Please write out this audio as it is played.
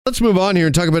Let's move on here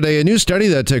and talk about a new study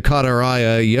that caught our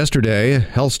eye yesterday, a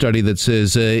health study that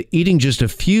says eating just a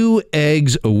few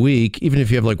eggs a week, even if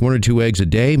you have like 1 or 2 eggs a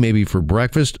day, maybe for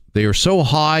breakfast, they are so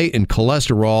high in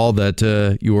cholesterol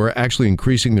that you are actually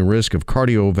increasing the risk of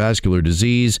cardiovascular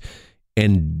disease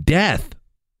and death.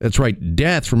 That's right,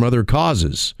 death from other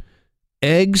causes.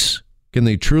 Eggs, can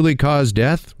they truly cause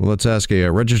death? Well, let's ask a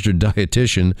registered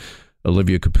dietitian.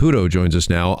 Olivia Caputo joins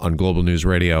us now on Global News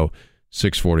Radio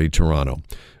 640 Toronto.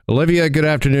 Olivia, good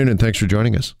afternoon, and thanks for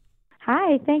joining us.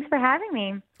 Hi, thanks for having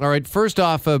me. All right, first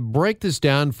off, break this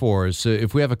down for us.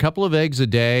 If we have a couple of eggs a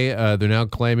day, they're now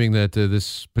claiming that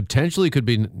this potentially could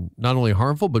be not only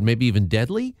harmful, but maybe even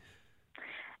deadly?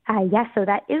 Yes, so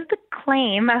that is the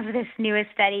claim of this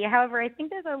newest study. However, I think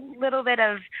there's a little bit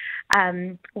of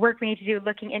work we need to do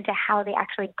looking into how they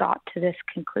actually got to this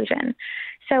conclusion.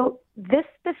 So this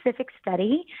specific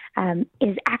study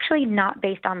is actually not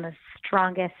based on the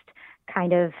strongest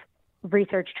kind of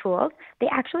research tools. They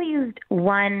actually used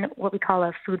what we call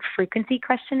a food frequency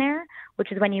questionnaire,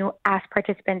 which is when you ask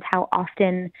participants how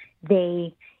often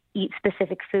they eat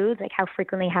specific foods, like how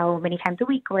frequently, how many times a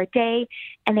week or a day,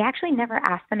 and they actually never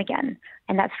asked them again.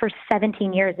 And that's for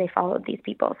 17 years they followed these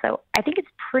people. So I think it's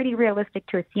pretty realistic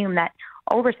to assume that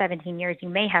over 17 years, you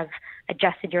may have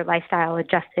adjusted your lifestyle,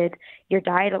 adjusted your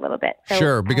diet a little bit. So,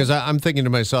 sure, because I'm thinking to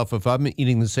myself, if I'm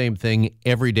eating the same thing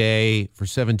every day for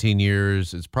 17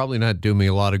 years, it's probably not doing me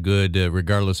a lot of good,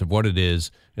 regardless of what it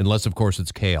is, unless, of course,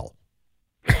 it's kale.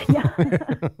 Yeah.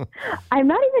 I'm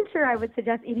not even sure I would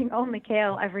suggest eating only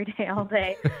kale every day, all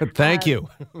day. Thank you.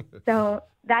 So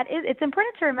it's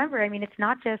important to remember. I mean, it's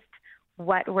not just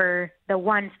the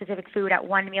one specific food at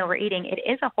one meal we're eating. It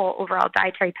is a whole overall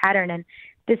dietary pattern. And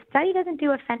this study doesn't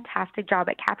do a fantastic job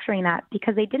at capturing that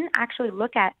because they didn't actually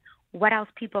look at what else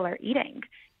people are eating.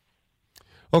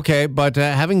 Okay, but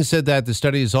having said that, the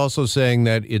study is also saying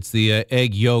that it's the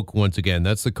egg yolk, once again.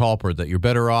 That's the culprit, that you're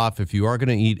better off if you are going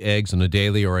to eat eggs on a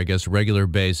daily or, I guess, regular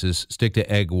basis, stick to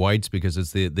egg whites because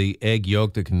it's the egg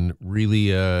yolk that can really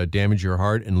damage your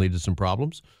heart and lead to some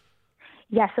problems?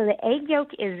 Yeah, so the egg yolk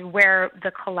is where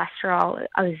the cholesterol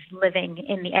is living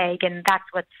in the egg, and that's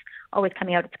what's always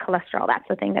coming out. It's cholesterol. That's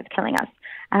the thing that's killing us.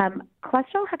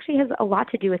 Cholesterol actually has a lot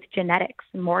to do with genetics,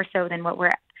 more so than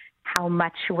how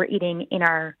much we're eating in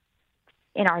our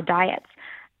diets.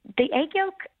 The egg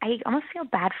yolk, I almost feel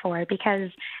bad for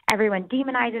because everyone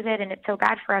demonizes it and it's so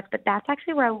bad for us, but that's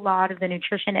actually where a lot of the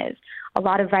nutrition is. A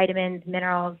lot of vitamins,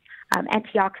 minerals,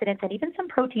 antioxidants, and even some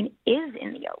protein is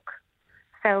in the yolk.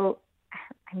 So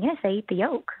I'm going to say eat the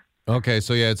yolk. Okay,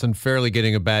 so yeah, it's unfairly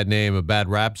getting a bad name, a bad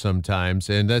rap sometimes.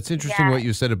 And that's interesting what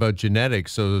you said about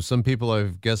genetics. So some people, I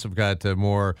guess, have got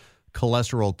more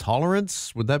cholesterol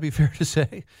tolerance. Would that be fair to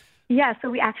say? Yeah, so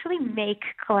we actually make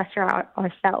cholesterol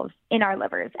ourselves in our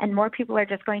livers, and more people are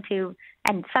just going to,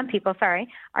 and some people,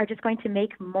 are just going to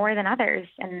make more than others,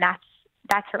 and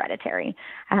that's hereditary.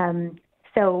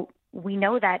 So we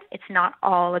know that it's not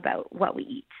all about what we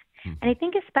eat. And I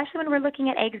think especially when we're looking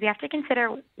at eggs, we have to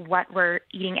consider what we're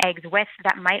eating eggs with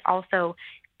that might also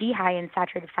be high in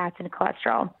saturated fats and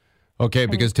cholesterol. Okay,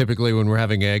 because typically when we're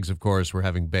having eggs, of course, we're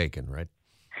having bacon, right?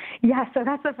 Yeah, so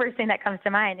that's the first thing that comes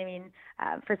to mind. I mean,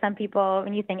 for some people,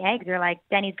 when you think eggs, you're like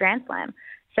Denny's Grand Slam.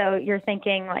 So you're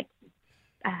thinking like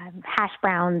hash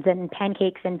browns and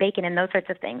pancakes and bacon and those sorts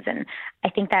of things. And I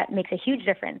think that makes a huge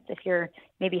difference if you're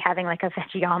maybe having like a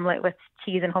veggie omelet with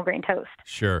cheese and whole grain toast.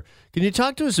 Sure. Can you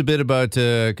talk to us a bit about,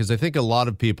 because I think a lot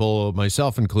of people,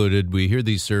 myself included, we hear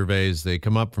these surveys, they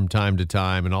come up from time to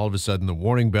time, and all of a sudden the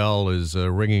warning bell is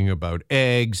ringing about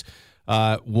eggs.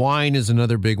 Wine is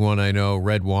another big one, I know,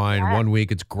 red wine. Yeah. 1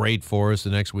 week it's great for us.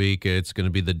 The next week it's going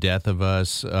to be the death of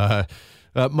us.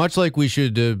 Much like we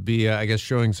should be, I guess,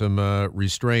 showing some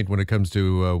restraint when it comes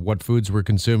to what foods we're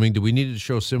consuming. Do we need to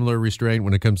show similar restraint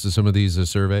when it comes to some of these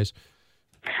surveys?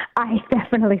 I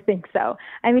definitely think so.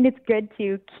 I mean, it's good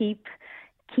to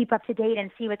keep up to date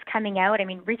and see what's coming out. I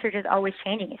mean, research is always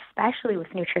changing, especially with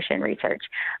nutrition research.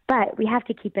 But we have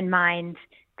to keep in mind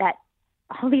that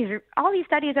all these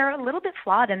studies are a little bit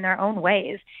flawed in their own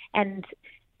ways. And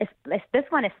this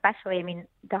one especially, I mean,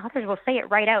 the authors will say it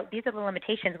right out. These are the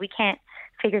limitations. We can't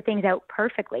figure things out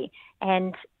perfectly.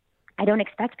 And I don't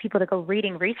expect people to go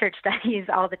reading research studies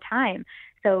all the time.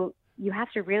 So you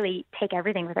have to really take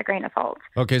everything with a grain of salt.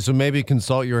 Okay, so maybe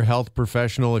consult your health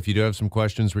professional if you do have some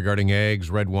questions regarding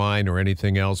eggs, red wine, or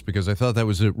anything else, because I thought that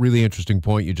was a really interesting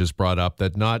point you just brought up,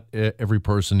 that not every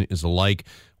person is alike.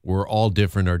 We're all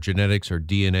different. Our genetics, our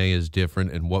DNA is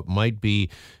different, and what might be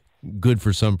good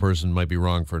for some person might be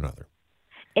wrong for another.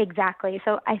 Exactly.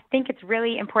 So I think it's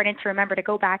really important to remember to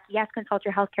go back. Yes, consult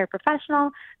your healthcare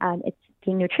professional. It's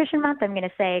being Nutrition Month, I'm going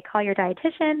to say call your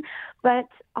dietitian, but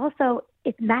also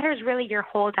it matters really your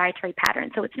whole dietary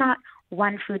pattern. So it's not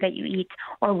one food that you eat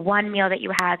or one meal that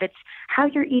you have. It's how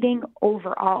you're eating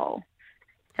overall.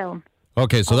 So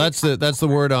okay, so that's the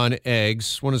word on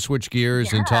eggs. Want to switch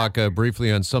gears and talk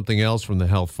briefly on something else from the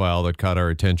health file that caught our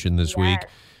attention this week.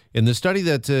 In the study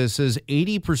that says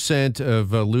 80%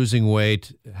 of losing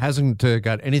weight hasn't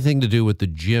got anything to do with the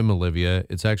gym, Olivia.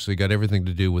 It's actually got everything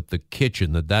to do with the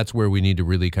kitchen, that's where we need to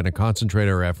really kind of concentrate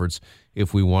our efforts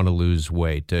if we want to lose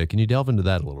weight. Can you delve into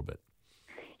that a little bit?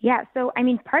 Yeah, so I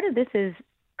mean, part of this is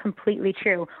completely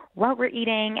true. What we're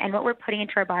eating and what we're putting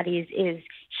into our bodies is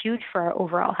huge for our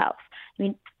overall health. I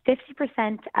mean,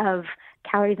 50% of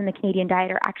calories in the Canadian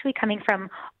diet are actually coming from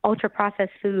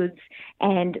ultra-processed foods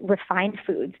and refined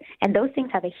foods, and those things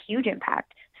have a huge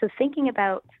impact. So thinking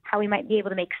about how we might be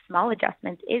able to make small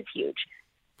adjustments is huge.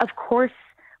 Of course,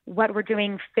 what we're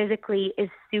doing physically is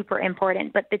super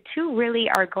important, but the two really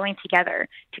are going together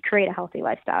to create a healthy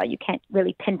lifestyle. You can't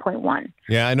really pinpoint one.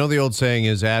 Yeah, I know the old saying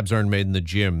is abs aren't made in the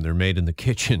gym, they're made in the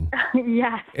kitchen.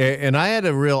 Yes. And I had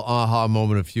a real aha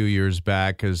moment a few years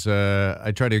back because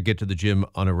I try to get to the gym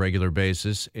on a regular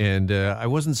basis, and I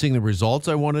wasn't seeing the results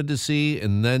I wanted to see.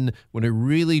 And then when I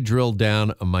really drilled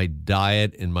down on my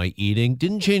diet and my eating,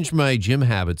 didn't change my gym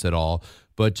habits at all,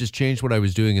 but just changed what I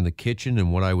was doing in the kitchen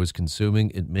and what I was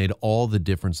consuming. It made all the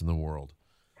difference in the world.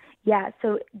 Yeah,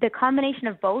 so the combination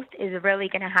of both is really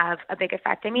going to have a big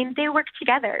effect. I mean, they work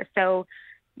together, so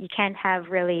you can't have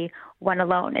really one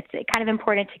alone. It's kind of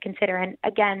important to consider. And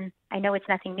again, I know it's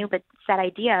nothing new, but it's that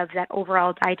idea of that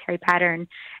overall dietary pattern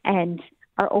and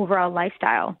our overall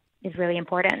lifestyle is really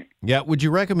important. Yeah. Would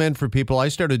you recommend for people, I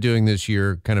started doing this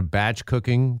year kind of batch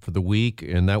cooking for the week,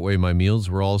 and that way my meals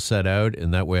were all set out,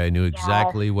 and that way I knew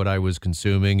exactly what I was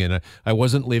consuming, and I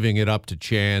wasn't leaving it up to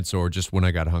chance or just when I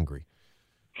got hungry.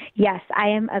 Yes, I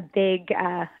am I'm big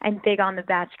on the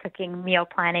batch cooking, meal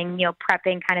planning, meal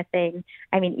prepping kind of thing.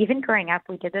 I mean, even growing up,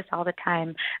 we did this all the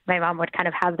time. My mom would kind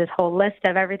of have this whole list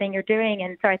of everything you're doing.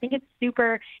 And so I think it's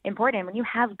super important when you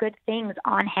have good things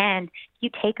on hand, you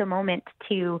take a moment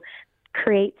to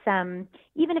create some,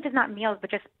 even if it's not meals,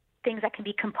 but just things that can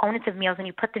be components of meals, and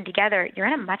you put them together, you're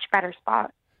in a much better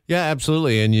spot. Yeah,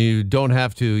 absolutely. And you don't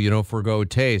have to, forego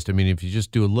taste. I mean, if you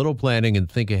just do a little planning and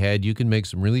think ahead, you can make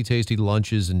some really tasty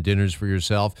lunches and dinners for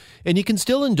yourself. And you can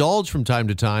still indulge from time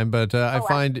to time, but I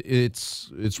find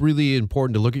it's really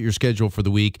important to look at your schedule for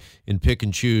the week and pick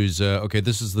and choose, okay,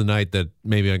 this is the night that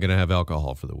maybe I'm going to have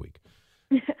alcohol for the week.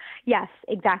 Yes,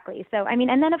 exactly. So, I mean,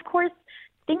 and then of course,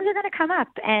 things are going to come up.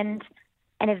 And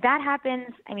if that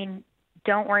happens, I mean,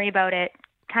 don't worry about it.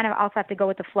 Kind of also have to go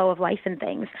with the flow of life and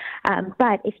things.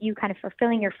 But if you kind of are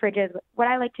filling your fridges, what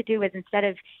I like to do is instead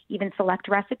of even select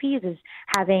recipes is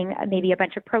having maybe a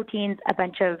bunch of proteins, a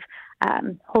bunch of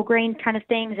whole grain kind of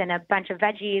things, and a bunch of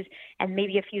veggies, and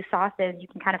maybe a few sauces. You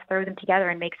can kind of throw them together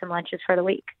and make some lunches for the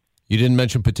week. You didn't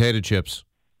mention potato chips.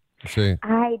 See,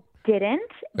 I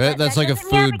didn't. That's like a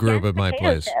food group at my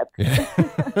place. Yeah.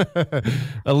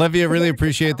 Olivia, really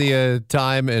appreciate the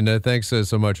time, and thanks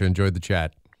so much. I enjoyed the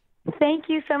chat. Thank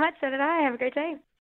you so much. So did I. Have a great day.